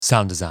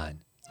Sound Design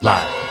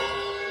Live.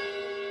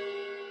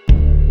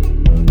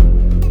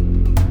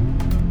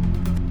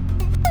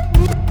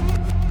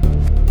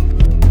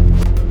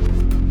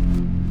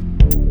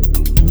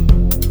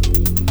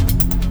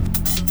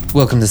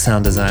 Welcome to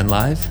Sound Design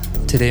Live.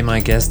 Today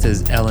my guest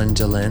is Ellen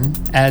Jolin.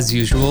 As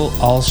usual,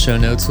 all show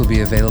notes will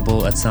be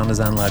available at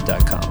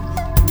sounddesignlive.com.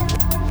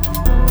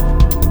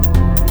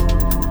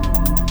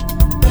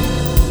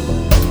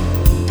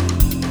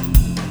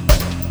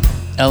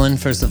 Ellen,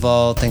 first of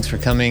all, thanks for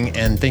coming,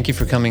 and thank you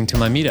for coming to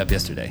my meetup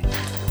yesterday.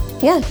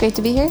 Yeah, great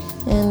to be here,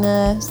 and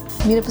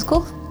meetup was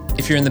cool.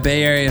 If you're in the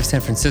Bay Area of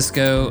San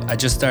Francisco, I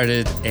just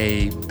started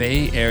a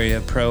Bay Area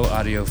Pro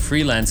Audio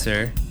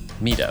freelancer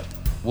meetup.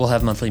 We'll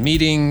have monthly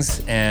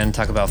meetings and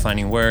talk about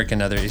finding work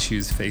and other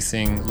issues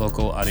facing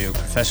local audio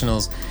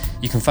professionals.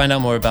 You can find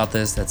out more about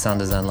this at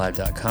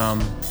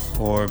sounddesignlive.com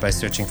or by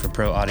searching for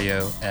Pro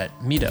Audio at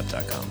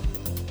meetup.com.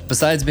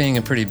 Besides being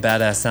a pretty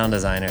badass sound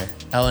designer,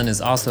 Ellen is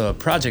also a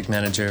project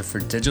manager for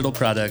digital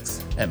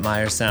products at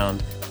Meyer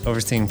Sound,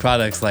 overseeing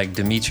products like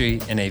Dimitri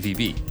and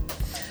AVB.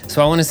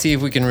 So I want to see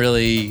if we can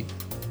really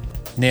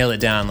nail it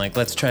down.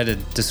 Let's try to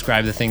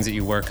describe the things that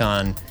you work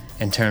on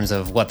in terms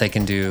of what they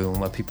can do and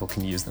what people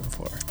can use them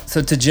for.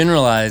 So to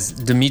generalize,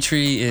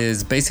 Dimitri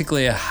is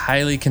basically a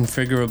highly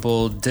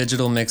configurable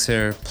digital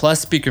mixer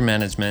plus speaker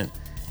management,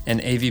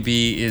 and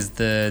AVB is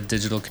the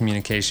digital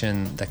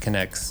communication that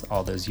connects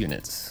all those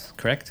units,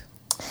 correct?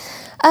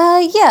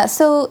 Yeah,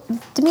 so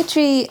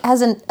Dimitri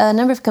has a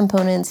number of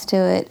components to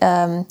it.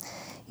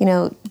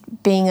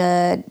 Being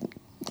a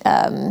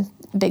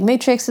big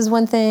matrix is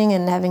one thing,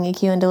 and having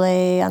EQ and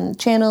delay on the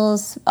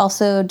channels,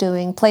 also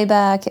doing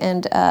playback,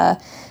 and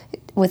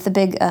with the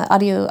big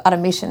audio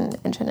automation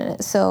engine in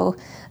it. So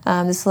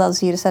this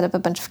allows you to set up a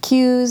bunch of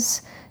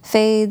cues,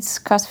 fades,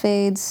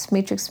 crossfades,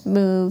 matrix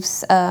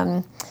moves,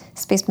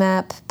 space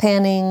map,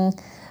 panning.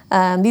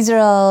 These are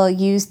all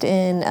used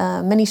in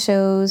many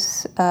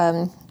shows,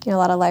 a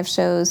lot of live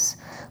shows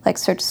like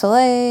Cirque du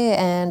Soleil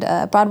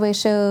and Broadway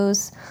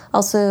shows,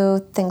 also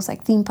things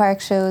like theme park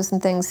shows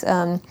and things.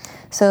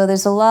 So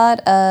there's a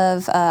lot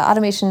of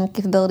automation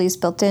capabilities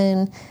built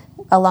in,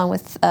 along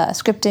with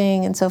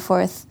scripting and so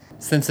forth.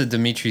 Since the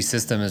Dimitri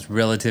system is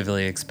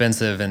relatively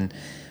expensive and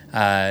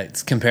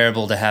it's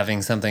comparable to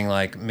having something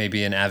like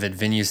maybe an Avid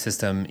venue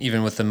system,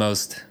 even with the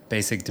most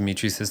basic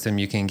Dimitri system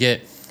you can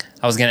get,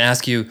 I was going to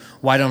ask you,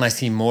 why don't I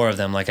see more of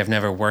them? I've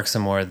never worked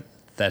somewhere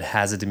that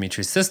has a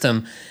Dimitri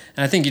system.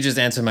 And I think you just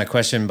answered my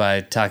question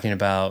by talking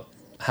about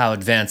how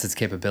advanced its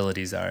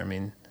capabilities are. I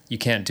mean, you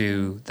can't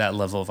do that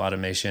level of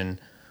automation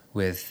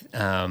with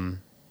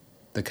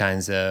the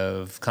kinds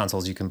of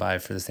consoles you can buy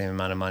for the same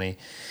amount of money.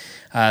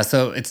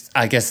 So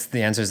I guess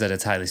the answer is that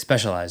it's highly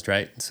specialized,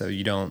 right? So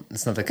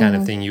it's not the kind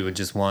of thing you would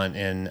just want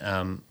in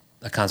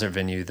a concert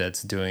venue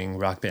that's doing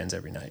rock bands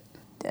every night.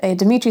 A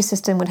Dimitri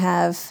system would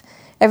have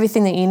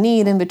everything that you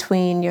need in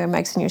between your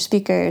mics and your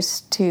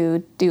speakers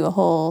to do your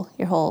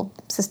whole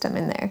system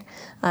in there,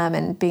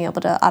 and being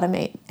able to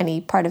automate any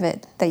part of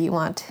it that you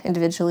want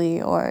individually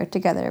or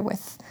together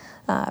with,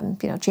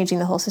 changing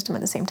the whole system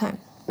at the same time.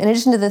 In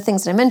addition to the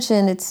things that I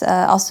mentioned, it's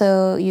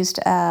also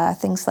used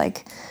things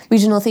like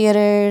regional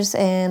theaters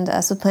and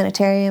so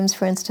planetariums.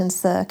 For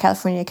instance, the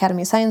California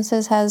Academy of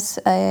Sciences has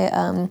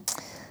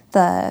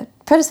the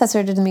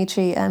predecessor to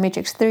Dimitri,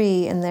 Matrix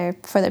 3,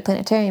 for their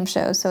planetarium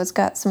show. So it's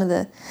got a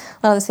lot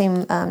of the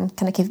same kind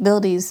of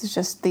capabilities as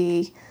just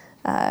the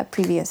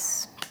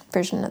previous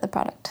version of the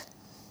product.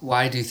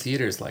 Why do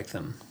theaters like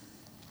them?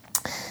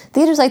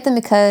 Theaters like them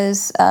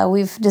because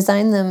we've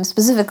designed them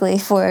specifically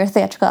for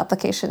theatrical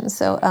applications.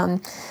 So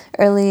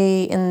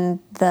early in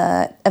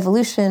the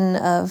evolution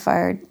of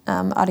our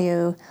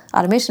audio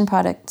automation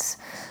products,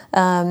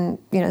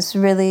 it's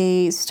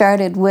really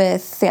started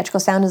with theatrical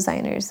sound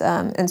designers,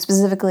 and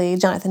specifically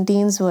Jonathan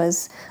Deans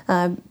was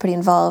pretty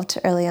involved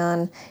early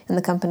on in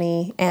the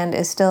company and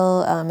is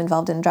still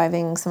involved in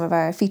driving some of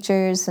our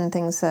features and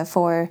things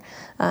for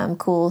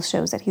cool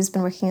shows that he's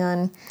been working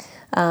on.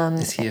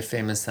 Is he a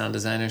famous sound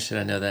designer? Should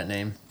I know that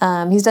name?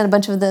 He's done a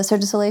bunch of the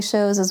Cirque du Soleil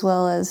shows as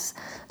well as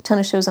a ton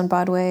of shows on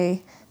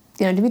Broadway.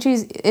 Dimitri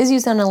is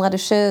used on a lot of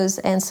shows,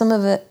 and some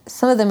of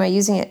them are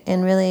using it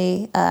in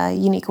really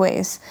unique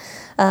ways.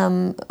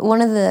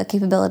 One of the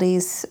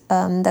capabilities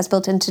that's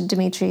built into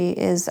Dimitri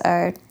is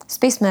our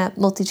space map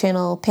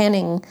multi-channel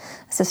panning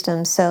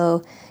system.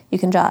 So you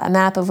can draw a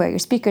map of where your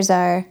speakers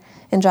are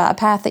and draw a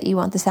path that you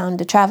want the sound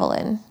to travel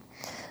in.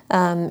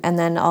 And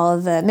then all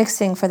of the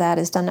mixing for that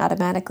is done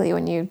automatically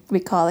when you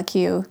recall a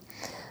cue.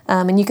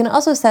 And you can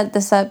also set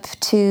this up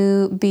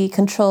to be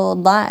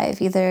controlled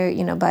live, either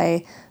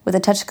with a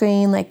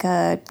touchscreen like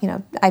a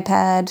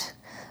iPad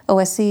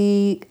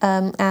OSC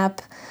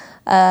app,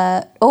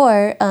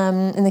 or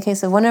in the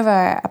case of one of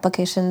our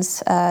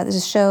applications, there's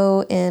a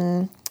show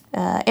in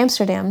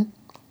Amsterdam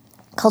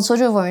called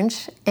Soldier of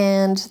Orange,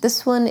 and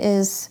this one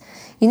is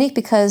unique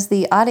because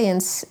the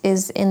audience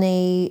is in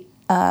a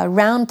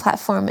round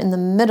platform in the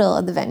middle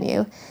of the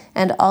venue,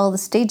 and all the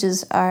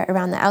stages are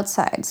around the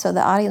outside. So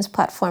the audience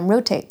platform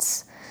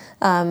rotates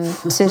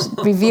to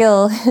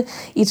reveal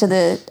each of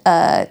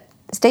the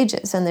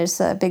stages, and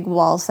there's big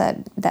walls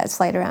that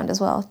slide around as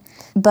well.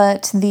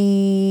 But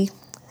the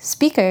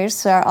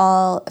speakers are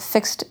all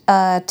fixed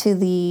to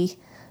the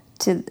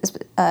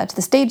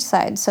stage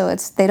side, so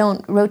they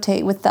don't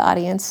rotate with the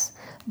audience,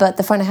 but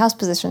the front of house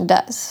position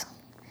does.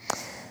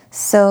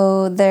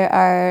 So there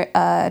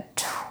are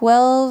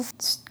 12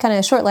 kind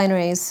of short line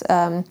arrays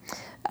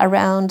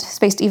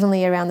spaced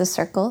evenly around the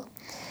circle.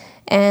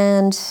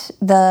 And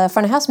the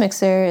front of house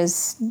mixer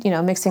is,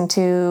 mixing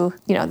to,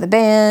 the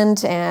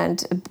band,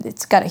 and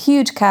it's got a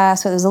huge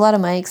cast, so there's a lot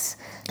of mics.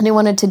 And they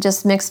wanted to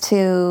just mix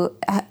to,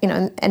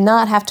 and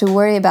not have to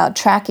worry about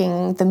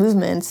tracking the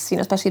movements,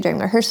 especially during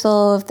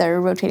rehearsal, if they're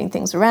rotating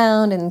things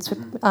around. And,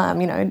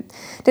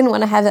 didn't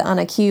want to have it on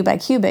a cue by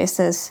cue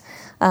basis,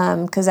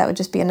 because that would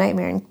just be a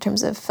nightmare in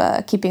terms of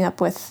keeping up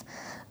with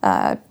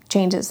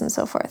changes and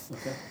so forth.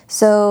 Okay.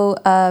 So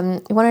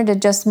we wanted to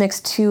just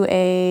mix to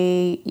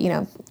a,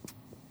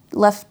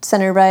 left,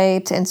 center,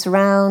 right, and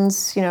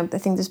surrounds. I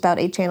think there's about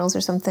 8 channels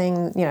or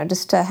something,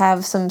 just to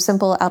have some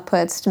simple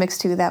outputs to mix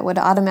to that would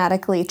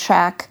automatically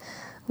track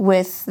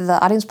with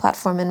the audience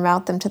platform and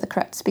route them to the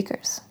correct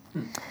speakers.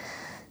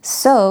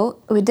 So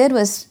what we did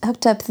was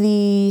hooked up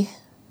the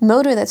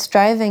motor that's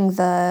driving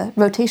the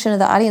rotation of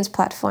the audience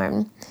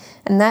platform,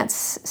 and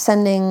that's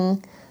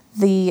sending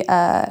the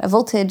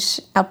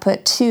voltage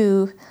output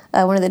to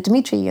one of the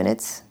Dimitri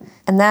units,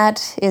 and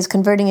that is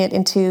converting it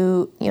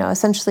into,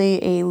 essentially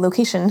a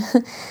location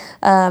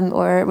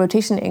or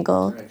rotation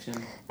angle,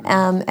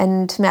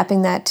 and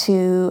mapping that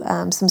to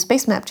some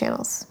space map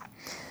channels.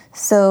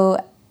 So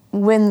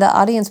when the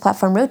audience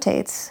platform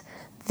rotates,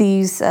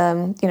 these,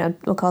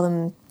 we'll call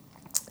them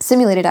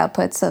simulated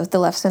outputs of the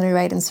left, center,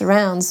 right, and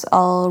surrounds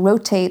all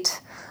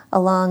rotate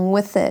along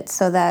with it,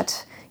 so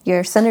that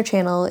your center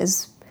channel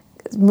is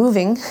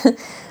moving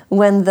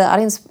when the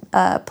audience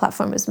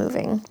platform is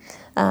moving.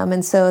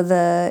 And so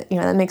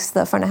that makes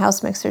the front of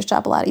house mixer's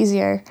job a lot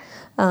easier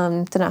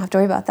to not have to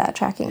worry about that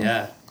tracking.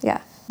 Yeah.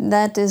 Yeah.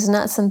 That is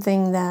not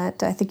something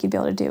that I think you'd be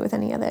able to do with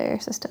any other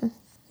system.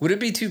 Would it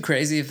be too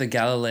crazy if the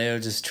Galileo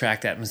just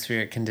tracked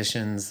atmospheric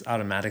conditions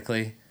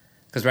automatically?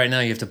 Because right now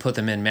you have to put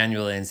them in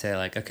manually and say,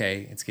 like,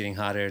 okay, it's getting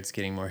hotter, it's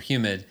getting more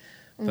humid.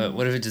 But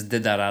what if it just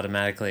did that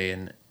automatically,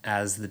 and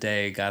as the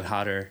day got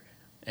hotter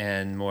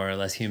and more or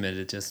less humid,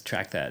 it just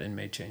tracked that and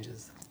made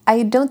changes?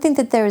 I don't think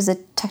that there is a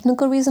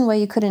technical reason why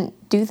you couldn't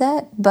do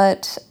that,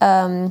 but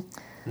I'm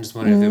just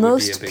wondering if it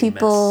most would be a big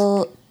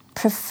people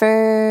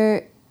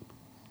prefer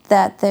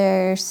that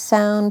their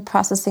sound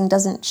processing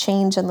doesn't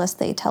change unless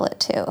they tell it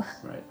to.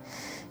 Right.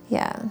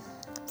 Yeah.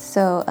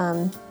 So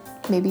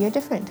maybe you're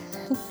different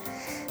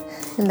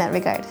in that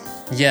regard.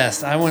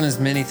 Yes, I want as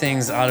many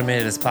things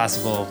automated as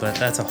possible, but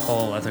that's a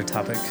whole other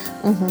topic.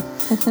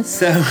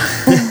 So...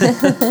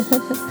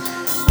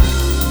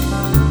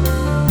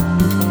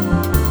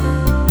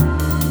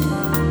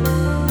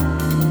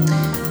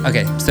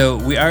 Okay, so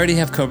we already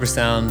have Cobra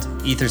Sound,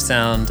 Ether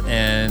Sound,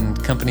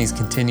 and companies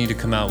continue to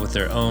come out with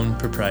their own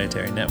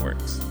proprietary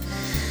networks.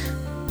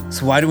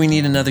 So why do we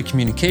need another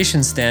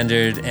communication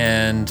standard,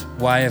 and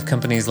why have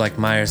companies like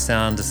Meyer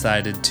Sound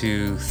decided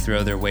to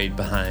throw their weight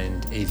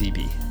behind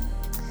AVB?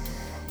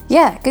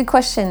 Yeah, good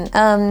question.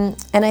 And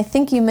I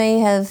think you may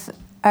have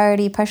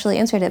already partially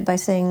answered it by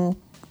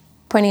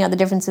pointing out the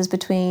differences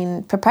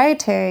between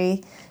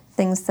proprietary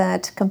things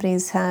that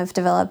companies have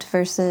developed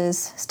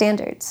versus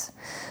standards.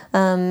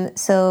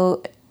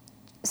 So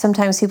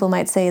sometimes people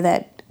might say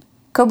that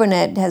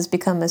CobraNet has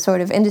become a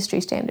sort of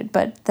industry standard,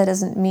 but that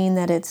doesn't mean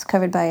that it's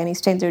covered by any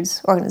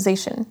standards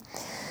organization.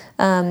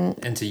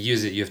 And to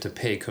use it, you have to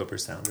pay Cobra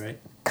Sound, right?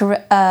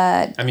 Correct.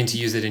 To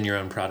use it in your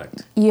own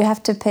product. You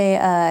have to pay,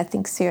 I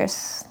think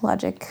Cirrus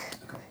Logic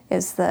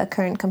is the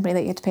current company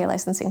that you have to pay a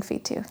licensing fee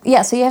to.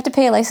 Yeah, so you have to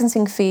pay a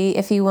licensing fee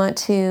if you want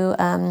to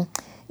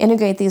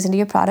integrate these into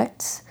your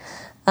products.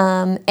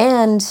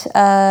 And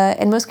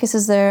in most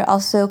cases, they're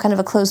also kind of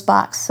a closed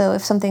box. So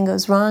if something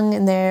goes wrong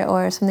in there,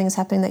 or something's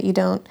happening that you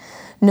don't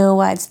know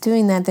why it's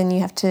doing that, then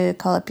you have to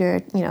call up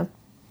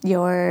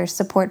your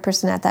support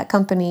person at that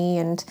company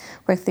and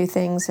work through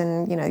things.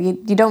 And,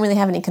 you don't really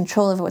have any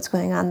control over what's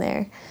going on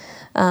there.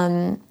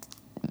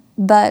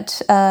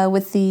 But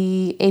with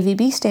the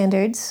AVB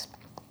standards,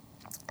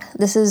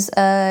 this is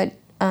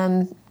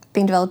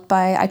being developed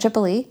by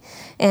IEEE,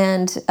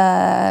 and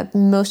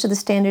most of the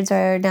standards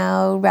are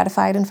now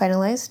ratified and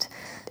finalized.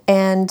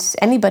 And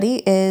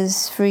anybody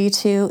is free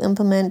to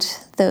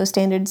implement those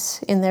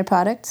standards in their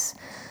products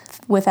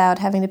without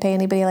having to pay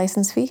anybody a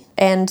license fee.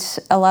 And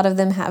a lot of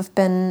them have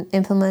been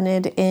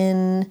implemented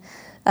in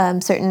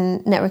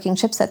certain networking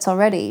chipsets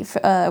already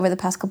over the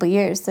past couple of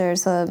years.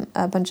 There's a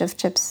bunch of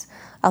chips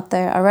out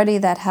there already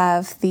that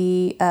have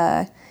the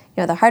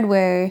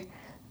hardware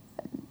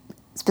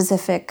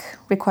specific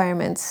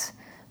requirements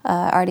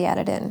already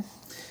added in.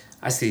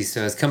 I see.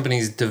 So as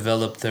companies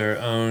develop their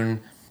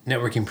own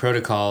networking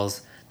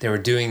protocols, they were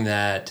doing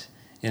that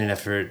in an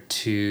effort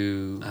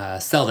to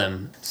sell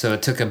them. So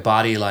it took a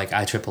body like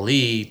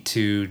IEEE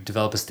to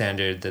develop a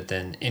standard that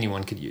then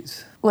anyone could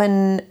use.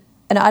 When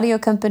an audio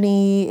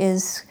company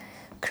is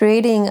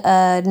creating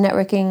a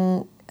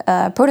networking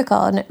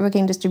protocol, a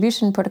networking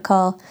distribution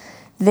protocol,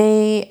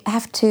 they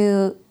have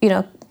to,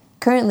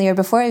 currently or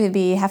before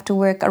AVB, have to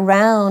work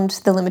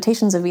around the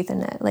limitations of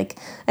Ethernet. Like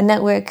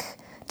a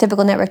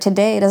typical network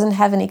today doesn't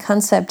have any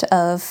concept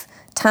of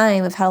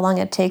time, of how long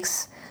it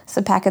takes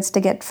some packets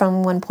to get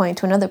from one point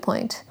to another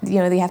point.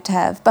 They have to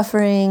have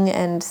buffering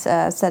and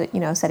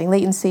setting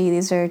latency.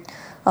 These are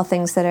all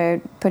things that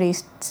are pretty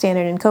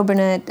standard in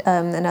Cobranet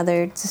and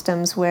other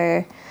systems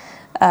where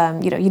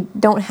you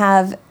don't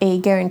have a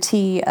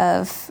guarantee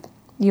of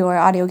your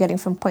audio getting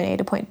from point A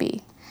to point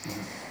B.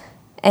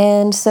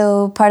 And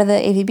so part of the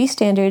AVB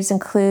standards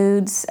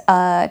includes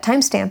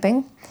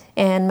timestamping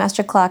and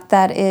master clock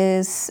that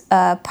is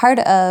part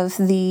of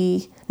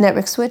the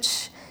network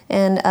switch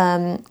and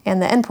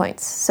the endpoints,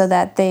 so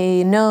that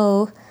they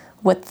know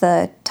what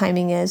the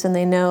timing is and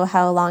they know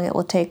how long it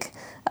will take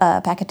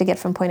a packet to get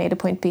from point A to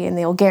point B, and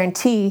they will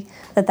guarantee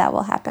that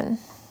will happen.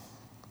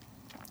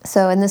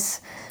 So in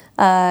this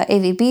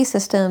AVB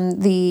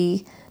system,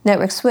 the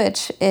network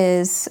switch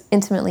is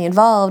intimately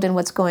involved in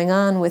what's going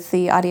on with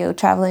the audio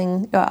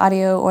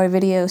or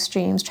video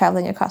streams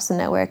traveling across the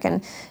network,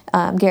 and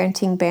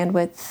guaranteeing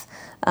bandwidth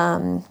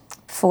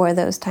for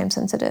those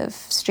time-sensitive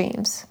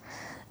streams.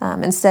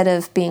 Instead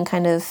of being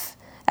kind of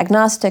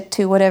agnostic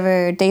to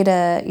whatever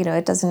data,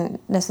 it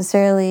doesn't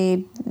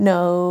necessarily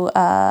know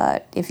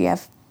if you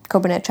have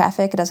Cobranet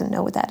traffic, it doesn't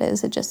know what that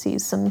is. It just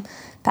sees some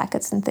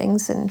packets and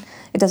things, and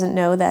it doesn't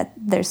know that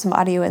there's some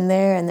audio in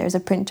there and there's a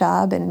print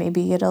job, and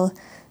maybe it'll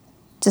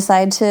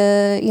decide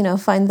to,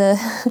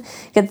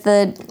 get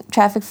the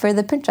traffic for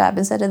the print job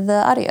instead of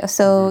the audio.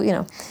 So,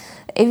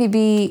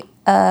 AVB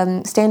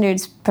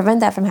standards prevent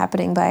that from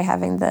happening by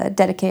having the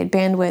dedicated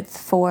bandwidth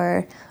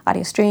for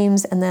audio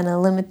streams and then a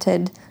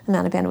limited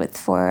amount of bandwidth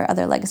for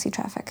other legacy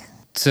traffic.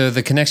 So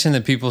the connection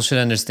that people should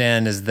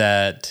understand is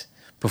that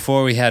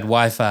before we had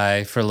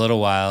Wi-Fi for a little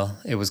while,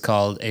 it was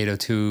called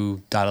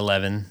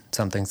 802.11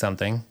 something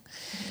something.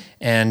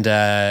 And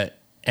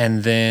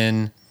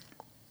then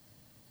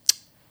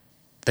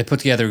they put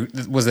together,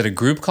 was it a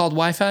group called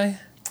Wi-Fi?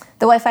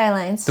 The Wi-Fi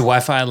Alliance. The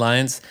Wi-Fi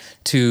Alliance,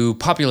 to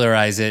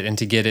popularize it and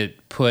to get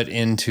it put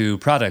into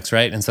products,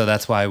 right? And so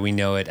that's why we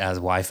know it as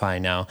Wi-Fi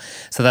now.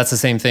 So that's the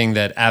same thing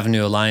that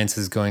Avenue Alliance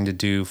is going to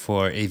do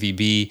for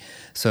AVB.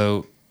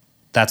 So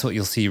that's what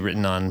you'll see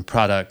written on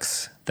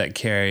products that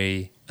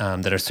carry,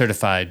 that are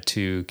certified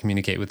to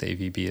communicate with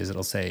AVB, is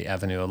it'll say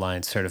Avenue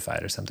Alliance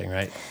certified or something,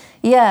 right?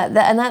 Yeah,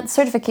 and that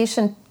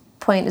certification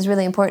point is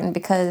really important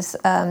because,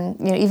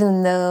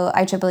 even though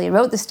IEEE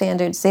wrote the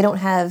standards, they don't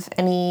have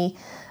any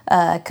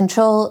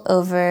control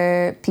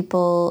over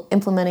people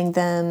implementing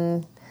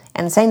them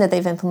and saying that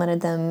they've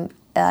implemented them,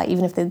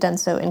 even if they've done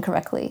so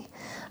incorrectly.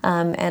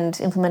 And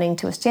implementing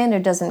to a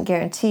standard doesn't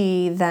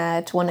guarantee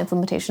that one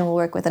implementation will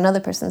work with another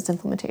person's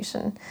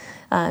implementation,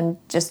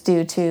 just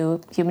due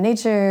to human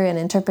nature and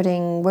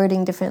interpreting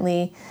wording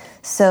differently.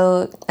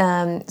 So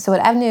what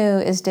Avenue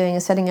is doing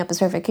is setting up a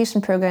certification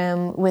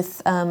program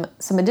with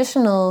some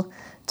additional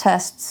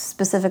tests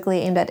specifically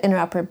aimed at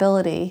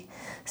interoperability,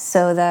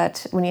 so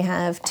that when you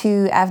have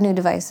two Avenue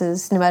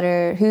devices, no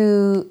matter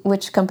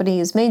which company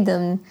has made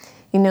them,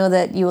 you know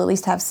that you will at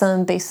least have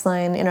some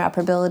baseline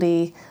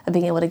interoperability of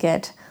being able to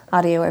get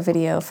audio or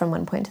video from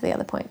one point to the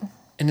other point.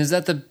 And is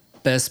that the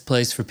best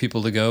place for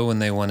people to go when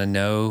they want to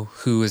know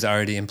who is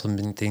already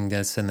implementing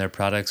this in their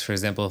products? For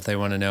example, if they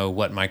want to know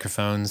what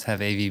microphones have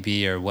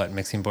AVB or what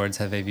mixing boards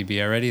have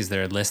AVB already, is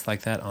there a list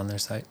like that on their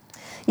site?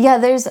 Yeah,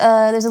 there's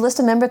a list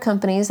of member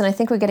companies, and I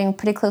think we're getting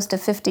pretty close to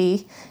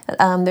 50.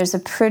 There's a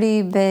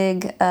pretty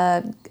big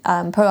pro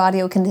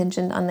audio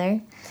contingent on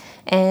there.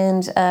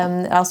 And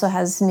it also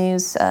has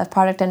news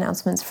product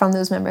announcements from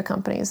those member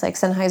companies. Like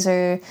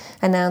Sennheiser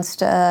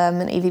announced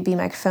an AVB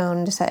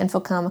microphone just at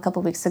InfoComm a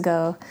couple weeks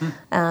ago.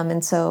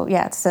 And so,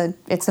 yeah, it's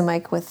a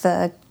mic with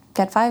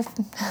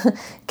Cat5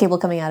 cable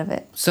coming out of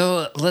it.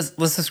 So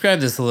let's describe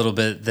this a little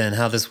bit then,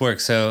 how this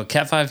works. So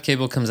Cat5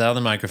 cable comes out of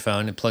the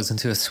microphone, it plugs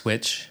into a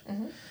switch.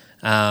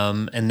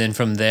 And then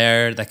from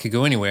there, that could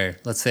go anywhere.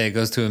 Let's say it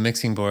goes to a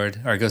mixing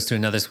board, or it goes to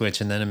another switch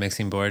and then a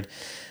mixing board.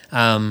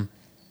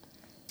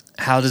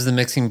 How does the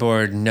mixing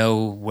board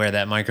know where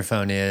that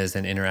microphone is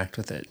and interact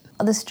with it?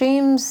 The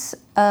streams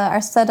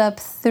are set up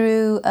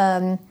through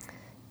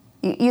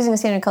using a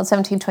standard called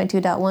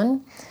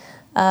 1722.1.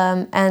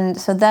 And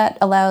so that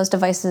allows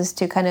devices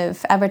to kind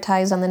of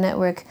advertise on the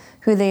network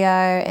who they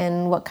are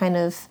and what kind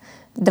of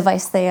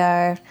device they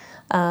are,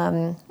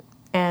 and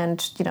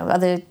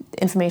other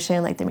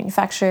information like their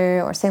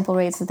manufacturer or sample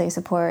rates that they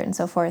support and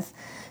so forth.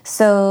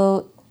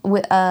 So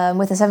with the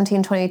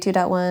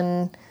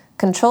 1722.1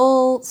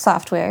 control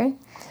software,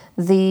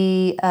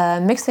 the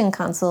mixing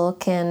console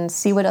can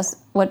see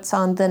what's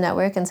on the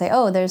network and say,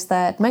 oh, there's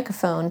that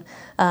microphone.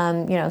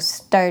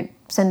 Start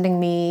sending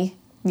me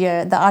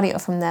the audio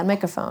from that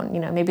microphone.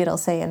 Maybe it'll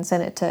say and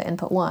send it to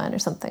input 1 or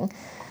something.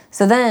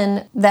 So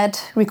then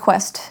that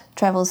request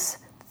travels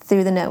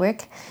through the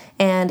network,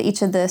 and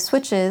each of the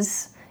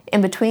switches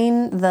in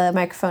between the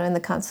microphone and the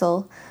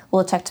console,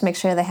 we'll check to make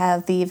sure they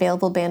have the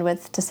available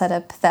bandwidth to set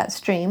up that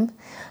stream.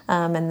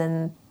 And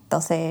then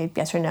they'll say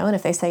yes or no. And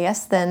if they say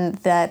yes, then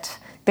that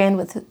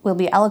bandwidth will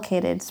be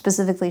allocated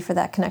specifically for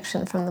that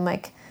connection from the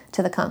mic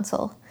to the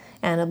console.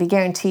 And it'll be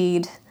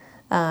guaranteed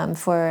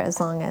for as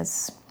long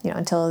as,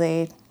 until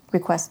they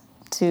request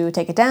to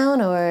take it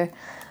down or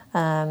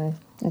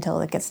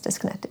until it gets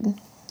disconnected.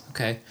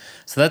 Okay.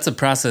 So that's a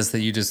process that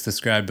you just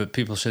described, but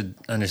people should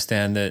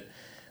understand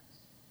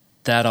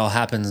that all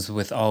happens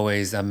with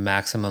always a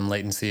maximum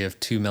latency of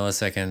 2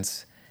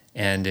 milliseconds,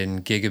 and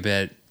in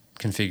gigabit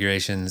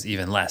configurations,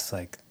 even less,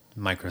 like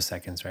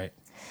microseconds, right?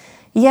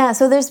 Yeah,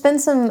 so there's been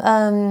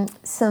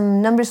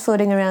some numbers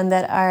floating around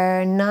that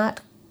are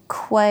not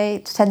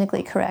quite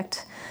technically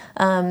correct.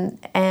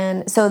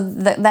 And so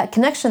that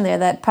connection there,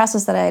 that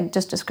process that I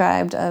just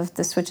described of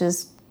the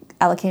switches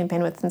allocating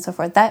bandwidth and so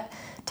forth, that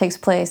takes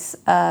place,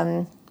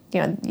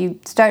 you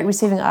start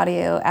receiving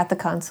audio at the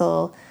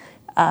console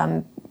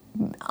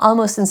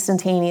almost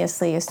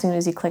instantaneously as soon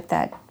as you click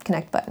that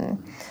connect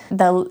button.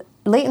 The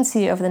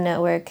latency over the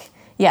network,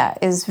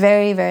 is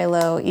very, very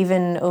low,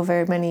 even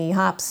over many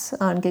hops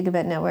on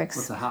gigabit networks.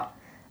 What's a hop?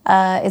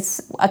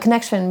 It's a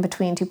connection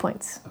between 2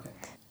 points. Okay.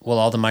 Will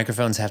all the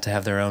microphones have to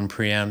have their own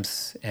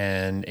preamps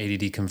and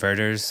ADD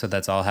converters, so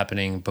that's all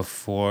happening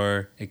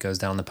before it goes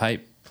down the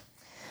pipe?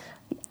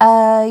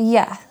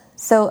 Yeah.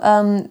 So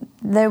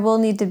there will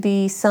need to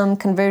be some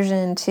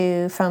conversion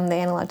from the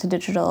analog to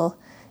digital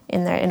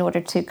in there in order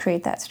to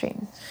create that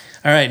stream.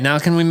 All right, now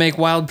can we make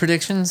wild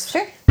predictions?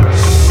 Sure.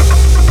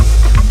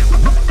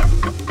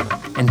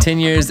 In 10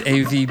 years,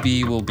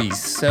 AVB will be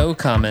so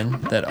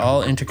common that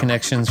all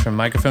interconnections from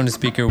microphone to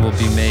speaker will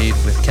be made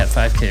with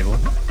Cat5 cable.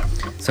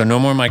 So no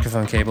more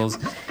microphone cables.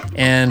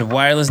 And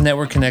wireless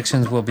network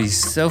connections will be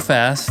so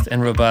fast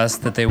and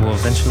robust that they will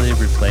eventually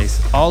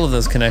replace all of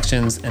those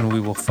connections, and we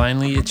will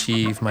finally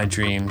achieve my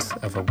dreams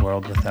of a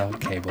world without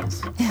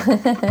cables.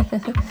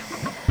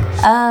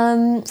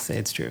 Say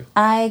it's true.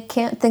 I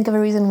can't think of a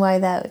reason why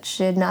that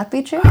should not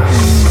be true.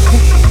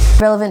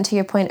 Relevant to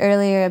your point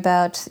earlier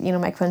about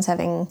microphones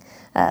having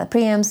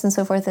preamps and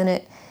so forth in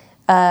it,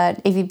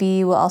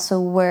 AVB will also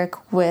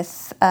work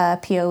with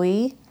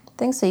PoE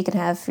things, so you can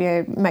have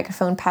your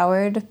microphone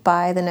powered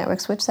by the network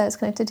switch that it's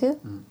connected to.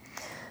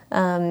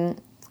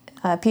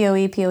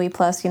 PoE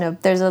Plus,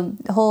 there's a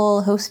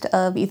whole host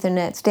of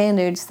Ethernet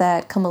standards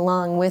that come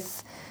along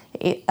with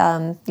the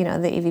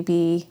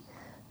AVB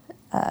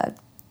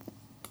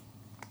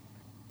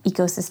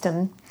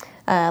ecosystem,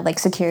 like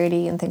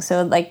security and things.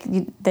 So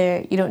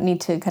you don't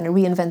need to kind of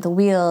reinvent the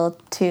wheel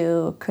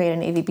to create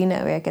an AVB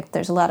network.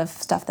 There's a lot of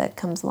stuff that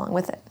comes along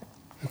with it.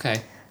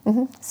 Okay.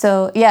 Mm-hmm.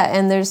 So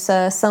and there's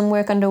some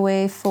work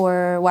underway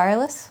for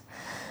wireless.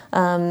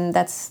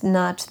 That's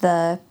not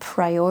the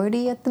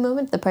priority at the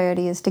moment. The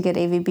priority is to get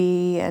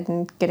AVB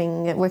and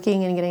getting it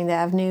working and getting the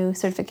AVNU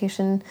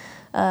certification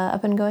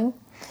up and going.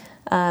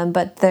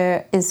 But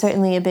there is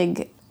certainly a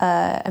big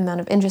amount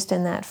of interest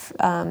in that,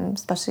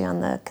 especially on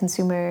the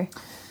consumer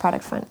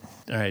product front.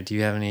 All right. Do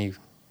you have any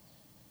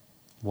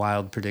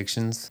wild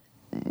predictions?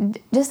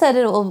 Just that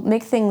it will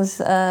make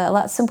things a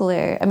lot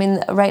simpler. I mean,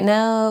 right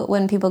now,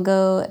 when people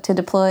go to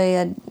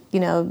deploy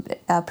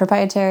a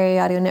proprietary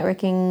audio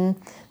networking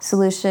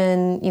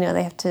solution,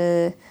 they have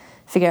to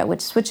figure out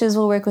which switches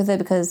will work with it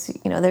because,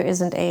 there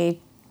isn't a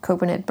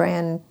Cobranet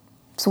brand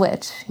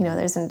switch. There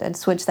isn't a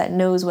switch that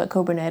knows what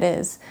Cobranet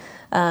is,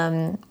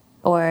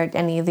 or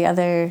any of the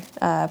other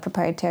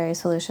proprietary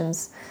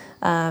solutions.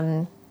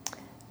 And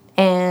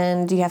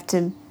you have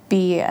to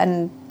be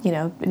a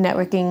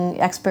networking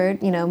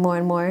expert, more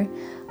and more.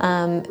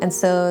 And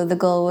so one of the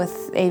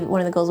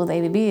goals with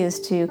AVB is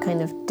to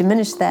kind of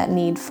diminish that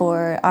need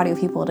for audio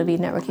people to be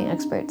networking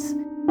experts.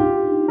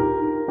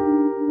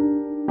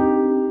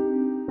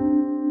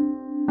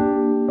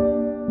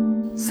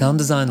 Sound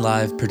Design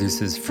Live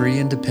produces free,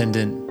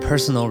 independent,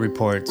 personal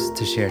reports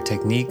to share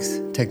techniques,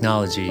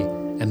 technology,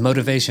 and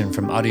motivation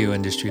from audio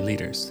industry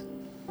leaders.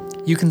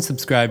 You can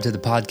subscribe to the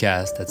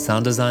podcast at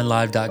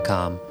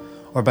sounddesignlive.com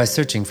or by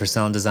searching for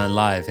Sound Design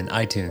Live in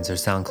iTunes or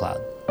SoundCloud.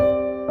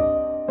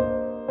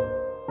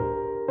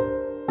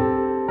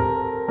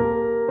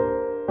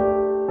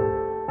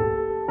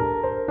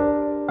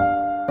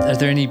 Are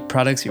there any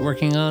products you're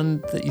working on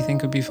that you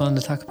think would be fun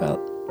to talk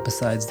about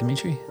besides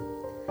Dimitri?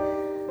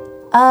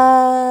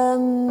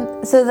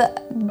 So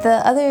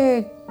the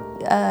other,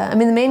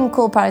 the main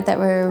cool product that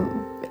we're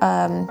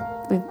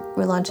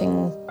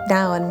launching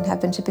now and have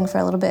been shipping for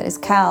a little bit is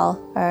CAL,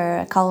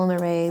 our column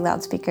array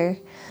loudspeaker.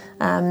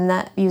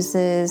 That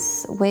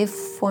uses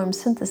waveform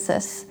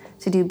synthesis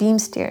to do beam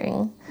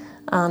steering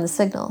on the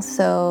signal.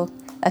 So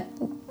a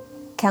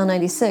CAL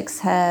 96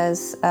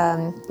 has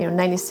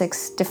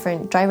 96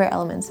 different driver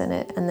elements in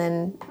it, and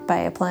then by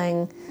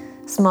applying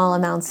small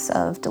amounts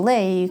of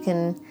delay, you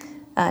can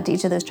to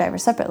each of those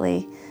drivers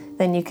separately,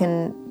 then you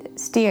can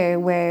steer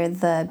where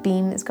the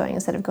beam is going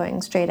instead of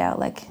going straight out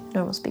like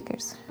normal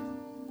speakers.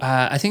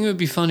 I think it would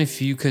be fun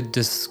if you could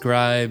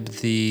describe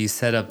the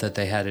setup that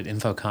they had at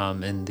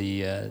Infocom in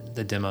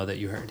the demo that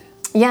you heard.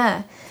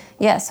 Yeah.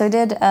 Yeah. So I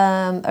did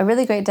a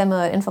really great demo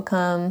at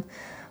Infocom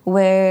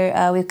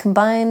where we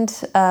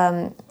combined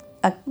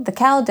the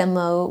Cal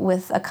demo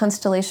with a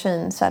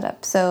Constellation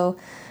setup. So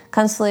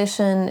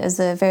Constellation is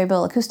a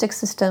variable acoustic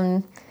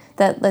system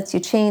that lets you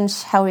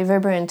change how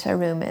reverberant a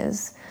room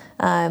is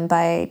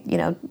by,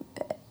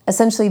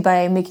 essentially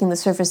by making the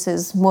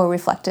surfaces more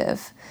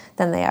reflective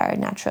than they are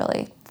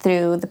naturally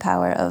through the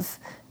power of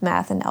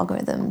math and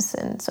algorithms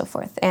and so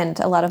forth, and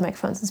a lot of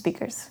microphones and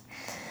speakers.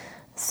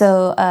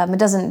 So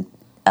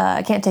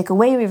it can't take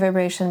away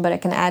reverberation, but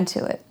it can add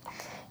to it.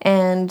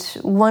 And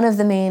one of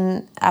the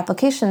main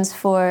applications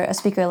for a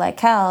speaker like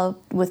Cal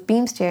with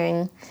beam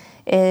steering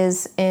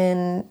is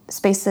in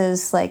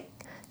spaces like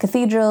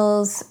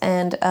cathedrals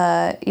and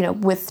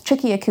with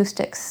tricky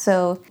acoustics.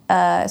 So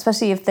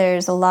especially if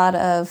there's a lot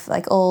of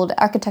like old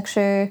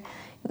architecture,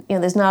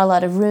 there's not a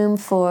lot of room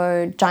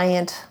for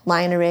giant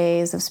line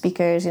arrays of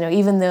speakers.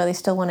 Even though they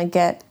still want to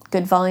get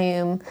good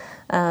volume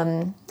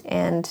and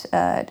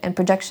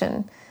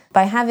projection.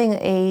 By having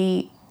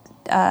a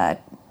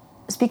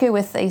speaker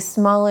with a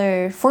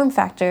smaller form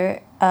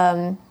factor,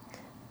 one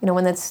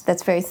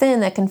that's very thin,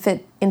 that can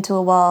fit into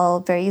a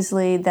wall very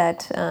easily,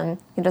 that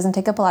it doesn't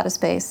take up a lot of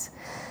space,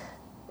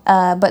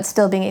 but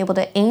still being able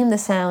to aim the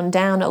sound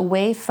down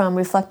away from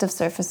reflective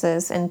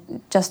surfaces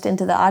and just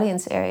into the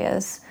audience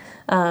areas,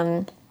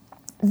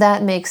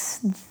 that makes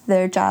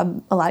their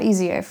job a lot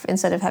easier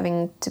instead of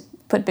having to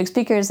put big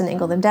speakers and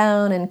angle them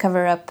down and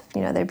cover up,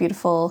 their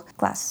beautiful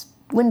glass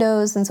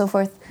windows and so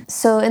forth.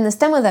 So in this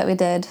demo that we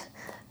did,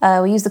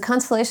 we used the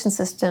Constellation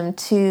system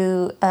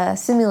to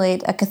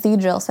simulate a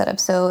cathedral setup.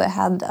 So it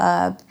had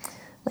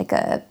like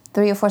a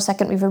 3 or 4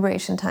 second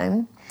reverberation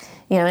time.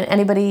 And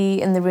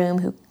anybody in the room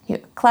who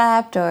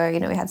clapped, or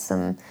we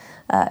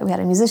had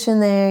a musician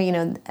there.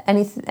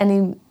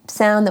 Any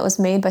sound that was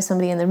made by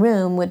somebody in the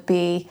room would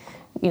be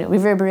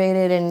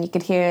reverberated, and you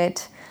could hear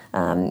it.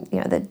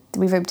 The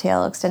reverb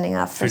tail extending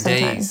off for some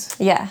days.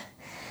 Time. Yeah.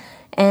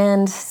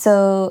 And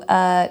so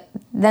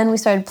then we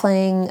started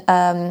playing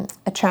a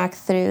track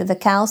through the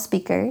Cal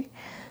speaker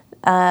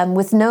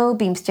with no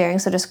beam steering,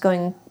 so just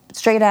going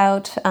straight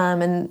out.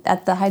 And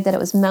at the height that it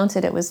was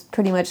mounted, it was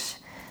pretty much,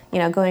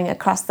 going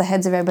across the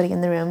heads of everybody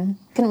in the room.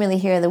 Couldn't really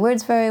hear the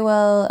words very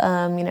well.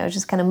 It was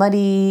just kind of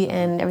muddy,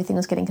 and everything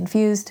was getting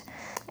confused.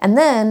 And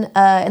then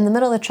in the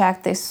middle of the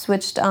track, they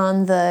switched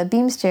on the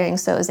beam steering,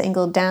 so it was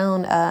angled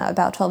down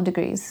about 12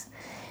 degrees.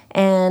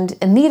 And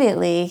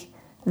immediately,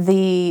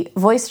 the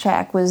voice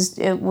track was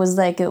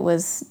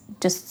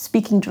just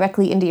speaking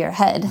directly into your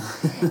head.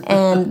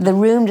 And the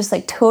room just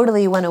like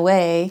totally went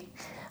away,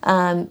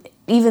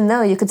 even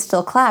though you could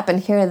still clap and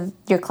hear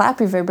your clap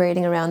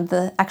reverberating around.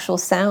 The actual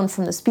sound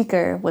from the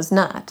speaker was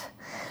not.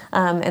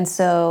 And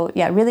so,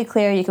 really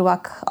clear. You could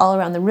walk all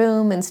around the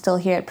room and still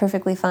hear it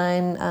perfectly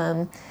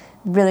fine.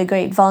 Really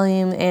great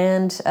volume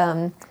and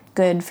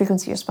good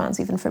frequency response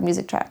even for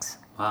music tracks.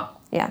 Wow.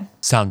 Yeah.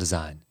 Sound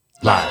design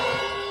live.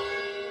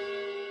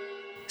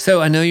 So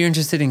I know you're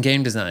interested in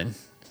game design.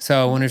 So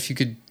I wonder if you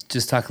could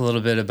just talk a little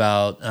bit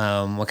about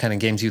what kind of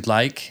games you'd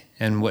like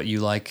and what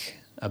you like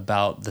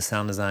about the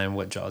sound design,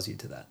 what draws you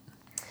to that.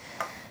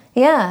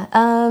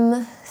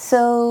 Yeah.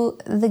 So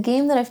the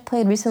game that I've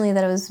played recently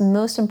that I was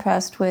most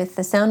impressed with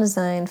the sound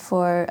design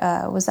for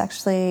was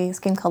actually this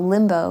game called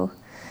Limbo,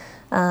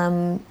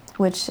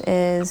 which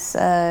is,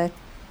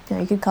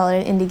 you could call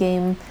it an indie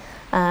game.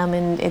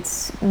 And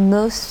it's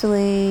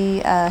mostly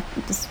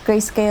this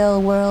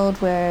grayscale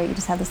world where you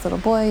just have this little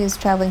boy who's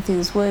traveling through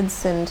these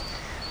woods, and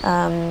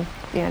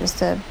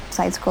just a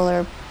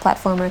side-scroller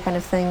platformer kind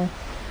of thing,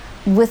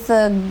 with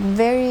a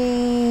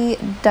very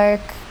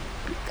dark,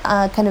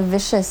 kind of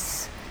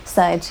vicious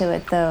side to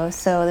it, though.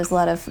 So there's a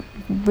lot of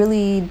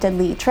really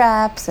deadly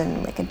traps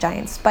and like a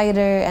giant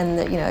spider, and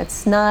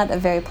it's not a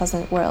very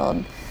pleasant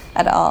world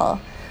at all.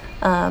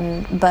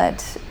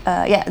 But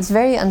it's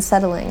very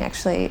unsettling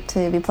actually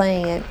to be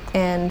playing it,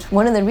 and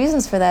one of the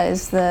reasons for that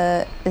is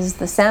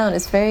the sound.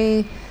 It's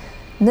very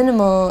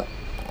minimal,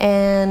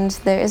 and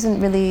there isn't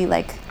really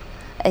like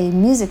a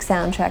music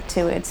soundtrack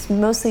to it. It's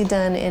mostly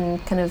done in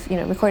kind of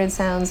recorded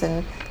sounds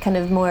and kind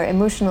of more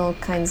emotional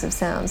kinds of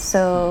sounds.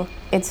 So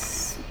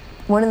it's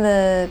one of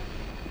the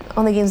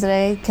only games that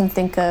I can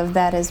think of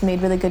that has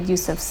made really good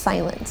use of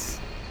silence.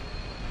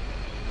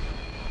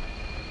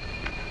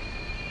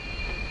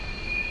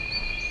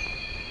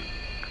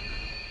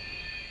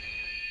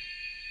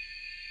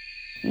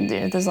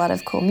 There's a lot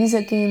of cool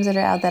music games that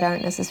are out that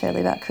aren't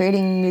necessarily about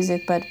creating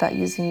music, but about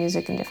using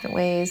music in different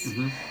ways.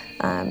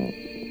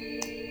 Mm-hmm.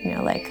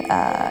 Like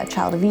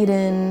Child of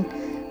Eden.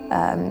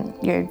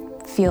 You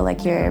feel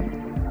like you're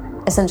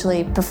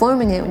essentially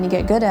performing it when you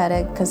get good at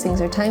it, because things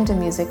are timed to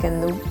music,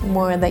 and the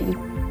more that you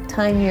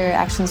time your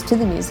actions to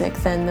the music,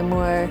 then the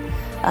more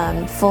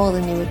full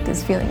the music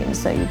is feeling, and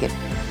so you get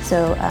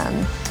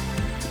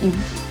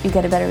you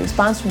get a better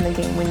response from the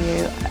game when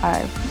you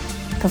are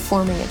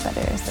performing it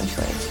better,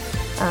 essentially.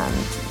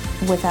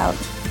 Without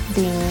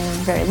being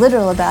very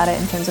literal about it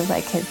in terms of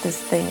like hit this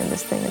thing and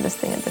this thing and this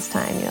thing at this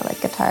time,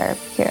 like Guitar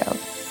Hero.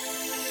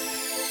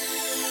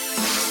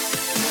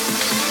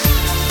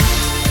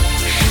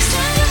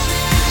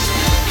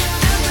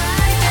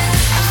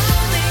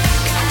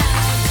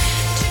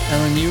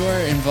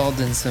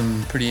 involved in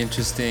some pretty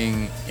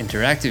interesting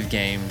interactive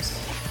games.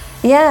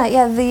 Yeah.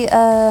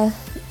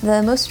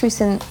 The most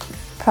recent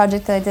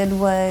project that I did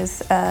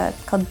was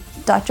called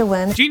Dr.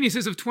 Wen.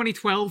 Geniuses of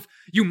 2012,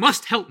 you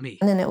must help me.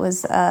 And it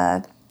was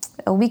a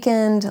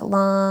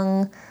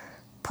weekend-long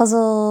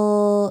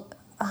puzzle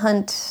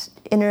hunt,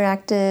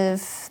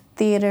 interactive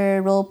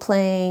theater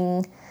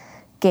role-playing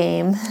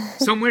game.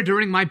 Somewhere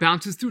during my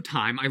bounces through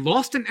time, I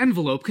lost an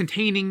envelope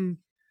containing,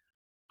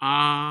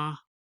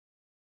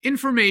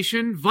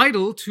 information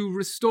vital to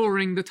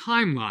restoring the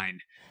timeline.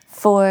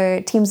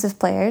 For teams of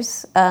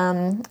players.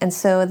 And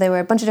so there were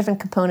a bunch of different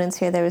components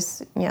here. There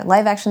was,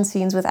 live action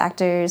scenes with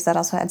actors that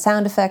also had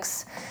sound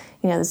effects.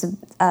 There's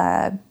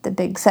the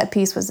big set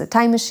piece was a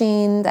time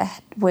machine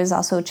that was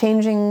also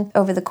changing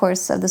over the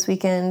course of this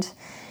weekend.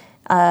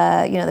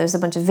 There's a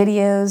bunch of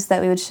videos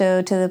that we would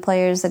show to the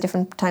players at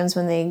different times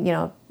when they,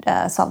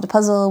 solved a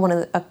puzzle.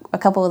 A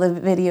couple of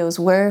the videos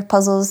were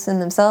puzzles in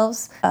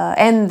themselves.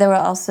 And there were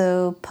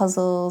also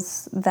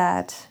puzzles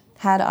that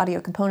had audio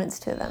components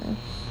to them.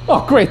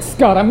 Oh, great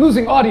Scott, I'm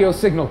losing audio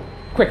signal.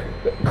 Quick,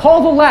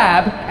 call the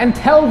lab and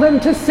tell them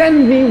to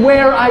send me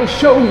where I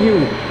show you.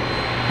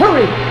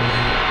 Hurry!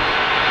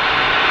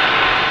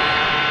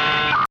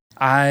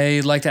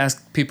 I like to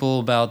ask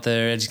people about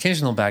their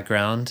educational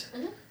background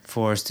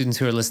for students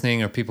who are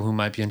listening or people who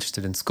might be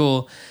interested in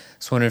school.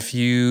 So I wonder if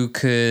you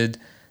could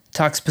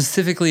talk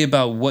specifically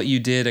about what you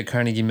did at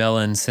Carnegie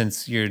Mellon,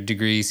 since your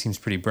degree seems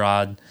pretty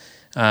broad,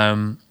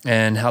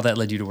 and how that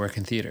led you to work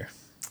in theater.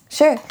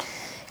 Sure.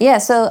 Yeah,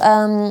 so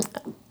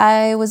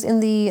I was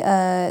in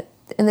the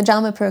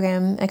drama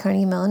program at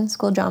Carnegie Mellon,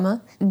 School of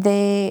Drama.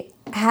 They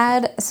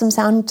had some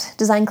sound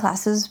design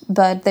classes,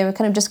 but they were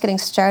kind of just getting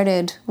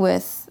started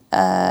with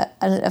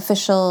an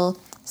official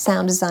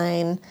sound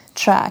design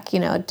track,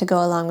 to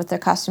go along with their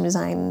costume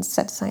design,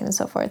 set design, and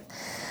so forth.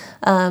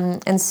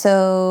 And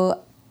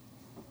so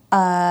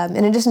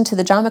in addition to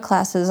the drama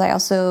classes, I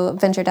also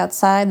ventured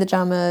outside the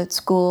drama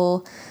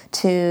school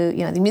to,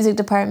 the music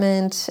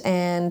department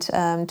and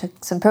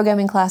took some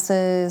programming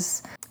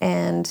classes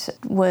and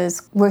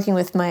was working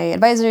with my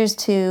advisors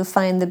to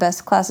find the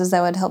best classes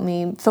that would help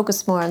me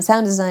focus more on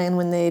sound design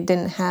when they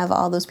didn't have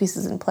all those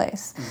pieces in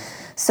place.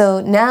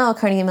 So now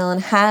Carnegie Mellon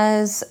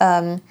has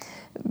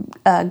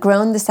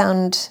grown the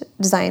sound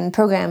design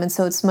program, and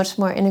so it's much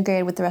more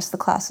integrated with the rest of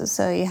the classes.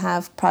 So you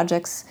have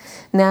projects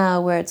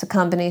now where it's a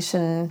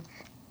combination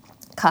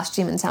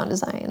costume and sound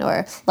design,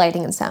 or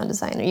lighting and sound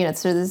design.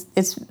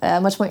 It's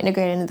much more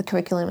integrated into the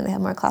curriculum, and they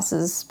have more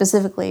classes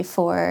specifically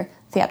for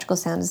theatrical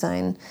sound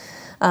design.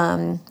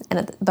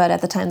 But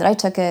at the time that I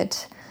took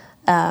it,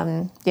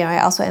 I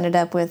also ended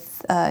up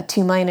with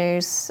 2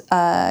 minors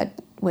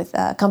with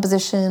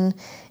composition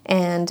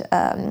and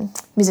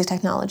music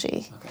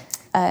technology.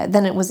 Okay.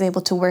 Then it was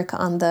able to work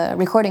on the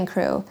recording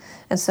crew,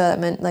 and so that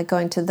meant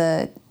going to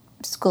the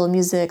School of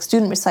Music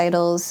student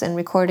recitals and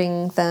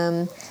recording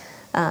them.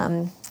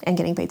 And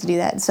getting paid to do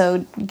that.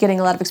 So getting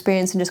a lot of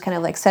experience in just kind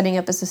of setting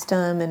up a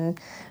system and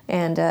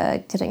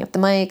setting up the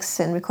mics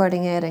and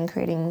recording it and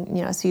creating,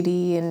 a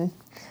CD and,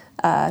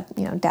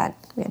 DAT.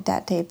 We had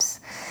DAT tapes.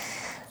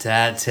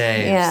 DAT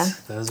tapes. Yeah.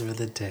 Those were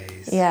the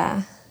days.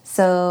 Yeah.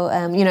 So,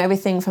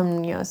 everything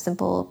from, a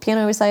simple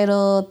piano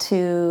recital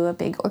to a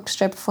big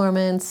orchestra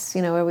performance,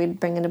 where we'd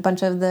bring in a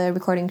bunch of the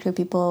recording crew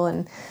people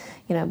and,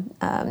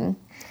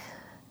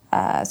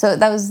 so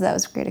that was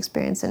a great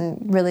experience,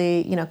 and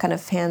really, kind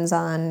of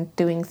hands-on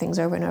doing things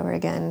over and over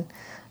again.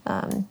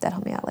 That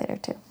helped me out later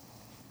too.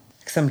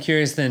 So I'm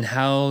curious then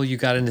how you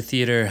got into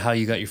theater, how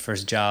you got your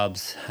first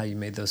jobs, how you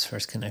made those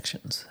first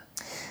connections.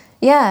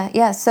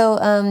 Yeah.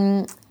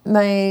 So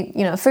my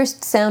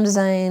first sound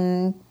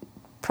design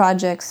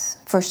projects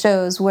for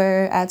shows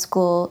were at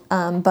school,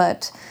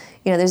 but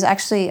there's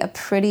actually a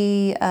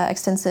pretty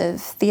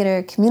extensive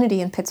theater community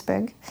in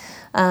Pittsburgh.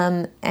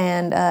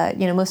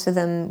 Most of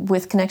them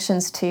with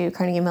connections to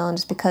Carnegie Mellon,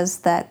 just because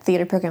that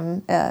theater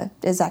program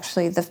was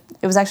actually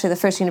the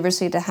first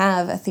university to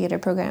have a theater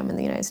program in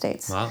the United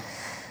States. Wow.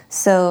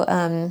 So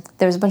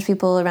there was a bunch of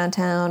people around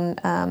town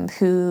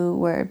who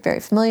were very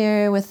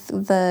familiar with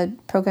the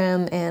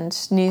program and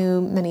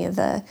knew many of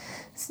the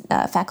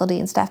faculty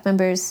and staff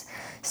members.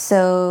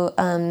 So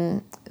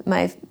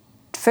my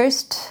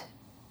first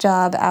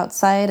job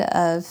outside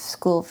of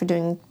school for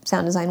doing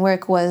sound design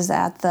work was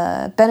at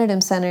the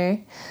Benedum Center,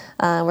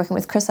 working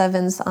with Chris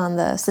Evans on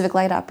the Civic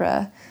Light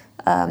Opera,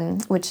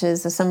 which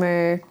is a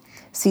summer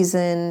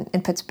season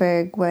in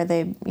Pittsburgh where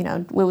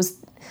it was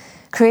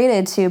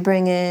created to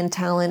bring in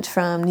talent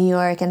from New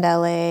York and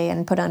LA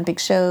and put on big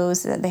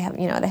shows. They had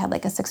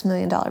like a $6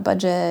 million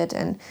budget,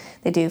 and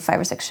they do 5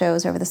 or 6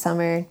 shows over the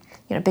summer.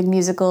 Big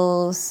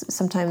musicals,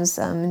 sometimes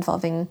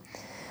involving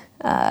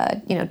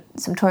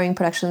some touring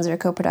productions or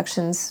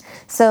co-productions.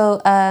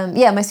 So,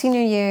 my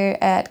senior year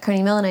at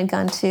Carnegie Mellon, I'd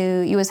gone to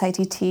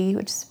USITT,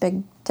 which is a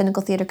big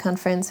technical theater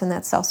conference, and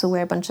that's also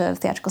where a bunch of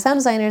theatrical sound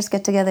designers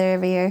get together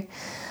every year.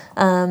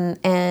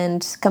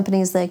 And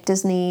companies like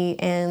Disney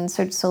and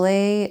Cirque du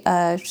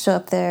Soleil show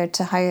up there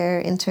to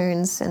hire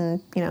interns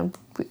and,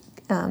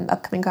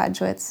 upcoming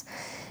graduates.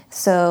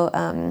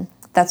 So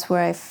that's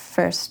where I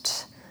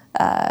first,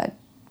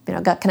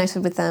 got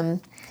connected with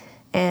them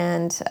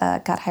and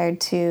got hired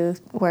to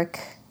work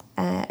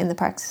in the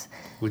parks.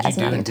 What did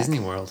you do in Disney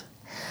World?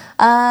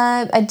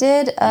 I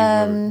did.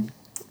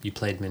 You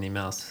played Minnie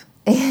Mouse.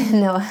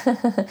 No,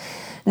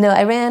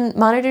 I ran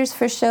Monitor's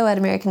first show at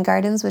American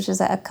Gardens, which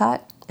is at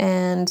Epcot,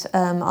 and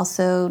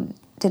also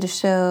did a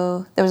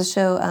show. There was a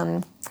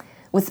show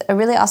with a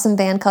really awesome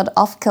band called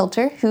Off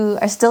Kilter, who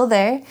are still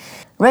there.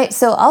 Right,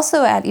 so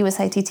also at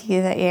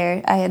USITT that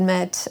year, I had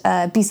met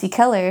BC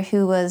Keller,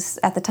 who was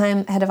at the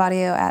time head of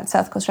audio at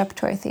South Coast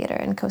Repertory Theater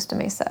in Costa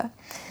Mesa.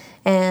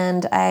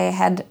 And I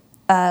had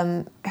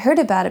heard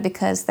about it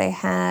because they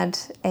had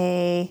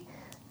an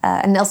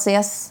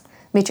LCS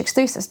Matrix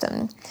 3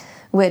 system,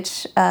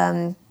 which,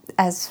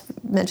 as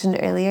mentioned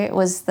earlier,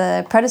 was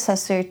the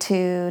predecessor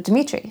to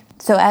Dimitri.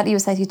 So at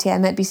USITT, I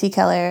met BC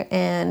Keller,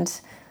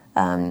 and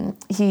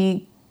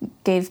he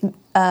gave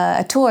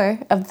a tour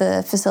of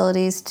the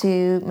facilities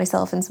to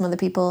myself and some other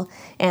people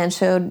and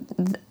showed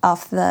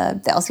off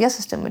the LCS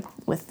system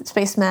with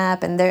Space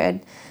Map. And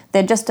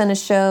they'd just done a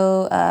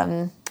show,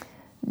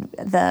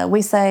 the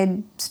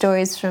Wayside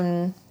Stories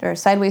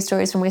Sideways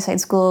Stories from Wayside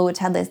School, which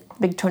had this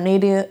big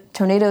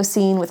tornado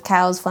scene with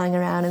cows flying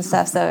around and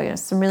stuff. So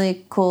some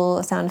really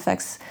cool sound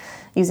effects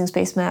using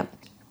Space Map.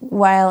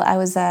 While I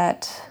was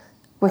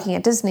working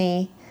at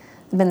Disney,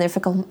 I've been there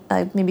for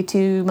maybe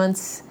 2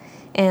 months,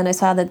 and I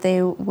saw that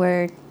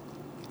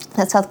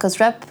that South Coast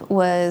Rep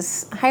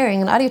was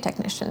hiring an audio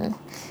technician.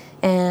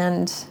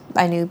 And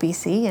I knew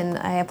BC, and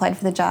I applied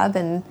for the job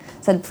and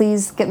said,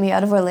 please get me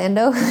out of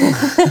Orlando.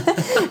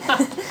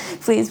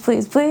 Please,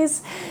 please,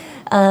 please.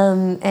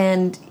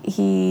 And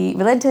he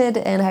relented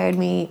and hired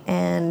me,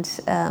 and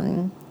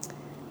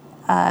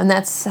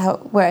that's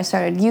where I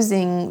started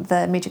using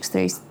the Matrix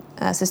 3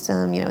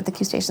 system, with the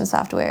QStation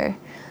software.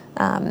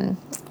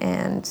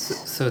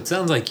 So it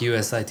sounds like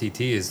USITT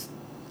is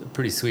a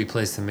pretty sweet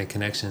place to make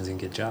connections and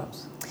get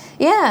jobs.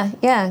 Yeah.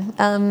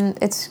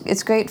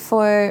 It's great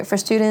for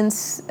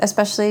students,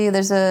 especially.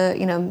 There's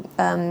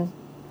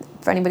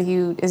for anybody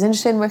who is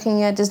interested in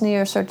working at Disney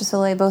or Cirque du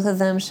Soleil, both of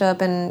them show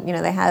up, and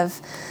they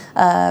have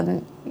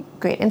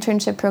great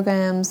internship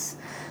programs.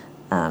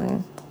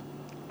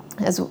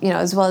 As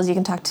well as you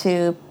can talk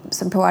to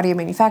some pro audio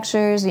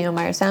manufacturers.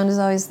 Meyer Sound is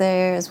always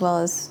there, as well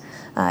as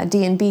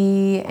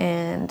D&B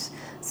and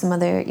some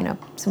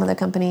other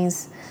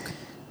companies.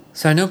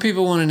 So I know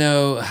people want to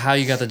know how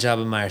you got the job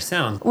at Meyer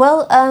Sound.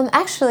 Well,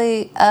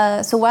 actually,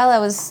 so while I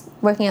was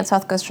working at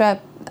South Coast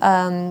Rep,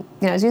 I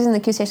was using the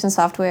QStation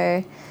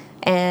software,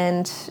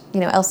 and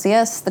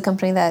LCS, the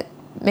company that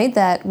made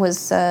that,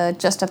 was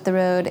just up the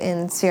road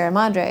in Sierra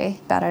Madre,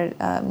 about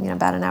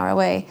an hour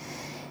away,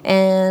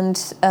 and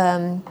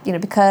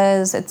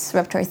because it's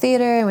repertory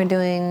theater and we're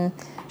doing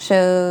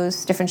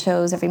different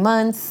shows every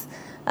month.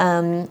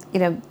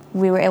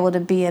 We were able to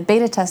be a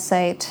beta test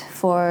site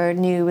for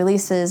new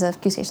releases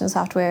of QStation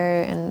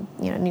software and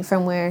new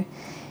firmware,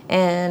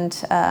 and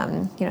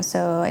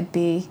so I'd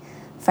be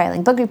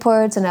filing bug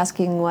reports and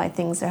asking why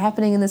things are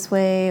happening in this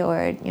way,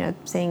 or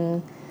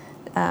saying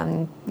what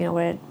I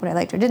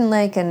liked or didn't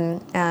like,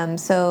 and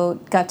so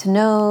got to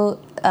know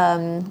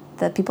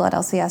the people at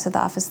LCS at the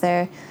office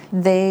there.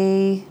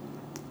 They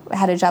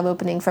had a job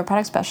opening for a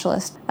product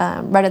specialist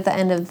right at the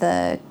end of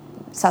the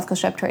South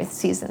Coast Repertory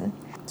season.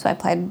 So I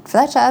applied for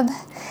that job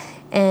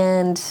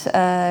and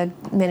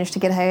managed to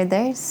get hired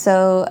there.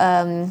 So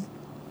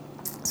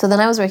then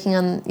I was working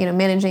on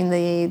managing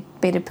the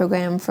beta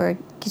program for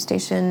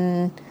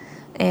QStation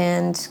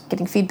and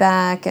getting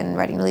feedback and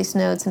writing release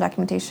notes and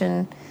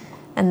documentation.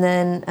 And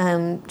then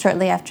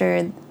shortly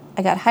after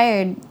I got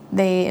hired,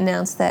 they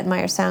announced that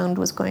Meyer Sound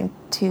was going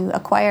to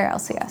acquire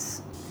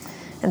LCS.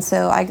 And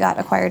so I got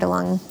acquired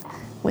along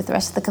with the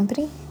rest of the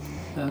company.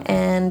 Okay.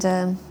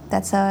 And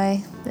that's how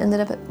I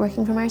ended up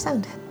working for Meyer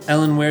Sound.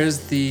 Ellen, where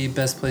is the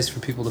best place for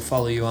people to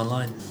follow you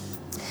online?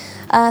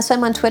 So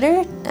I'm on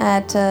Twitter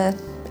at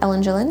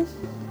Ellen Gillin,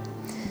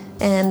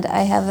 and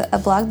I have a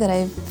blog that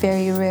I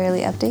very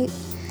rarely update,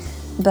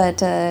 but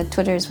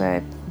Twitter is where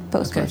I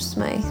post most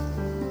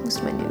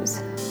of my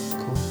news.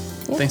 Cool.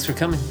 Yeah. Thanks for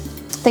coming.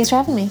 Thanks for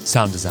having me.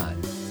 Sound Design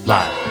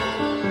Live.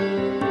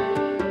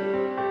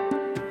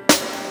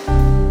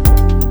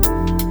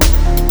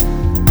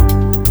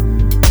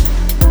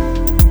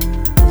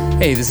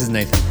 Hey, this is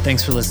Nathan.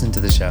 Thanks for listening to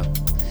the show.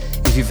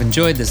 If you've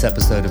enjoyed this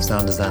episode of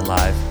Sound Design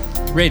Live,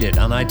 rate it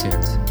on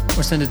iTunes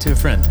or send it to a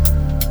friend.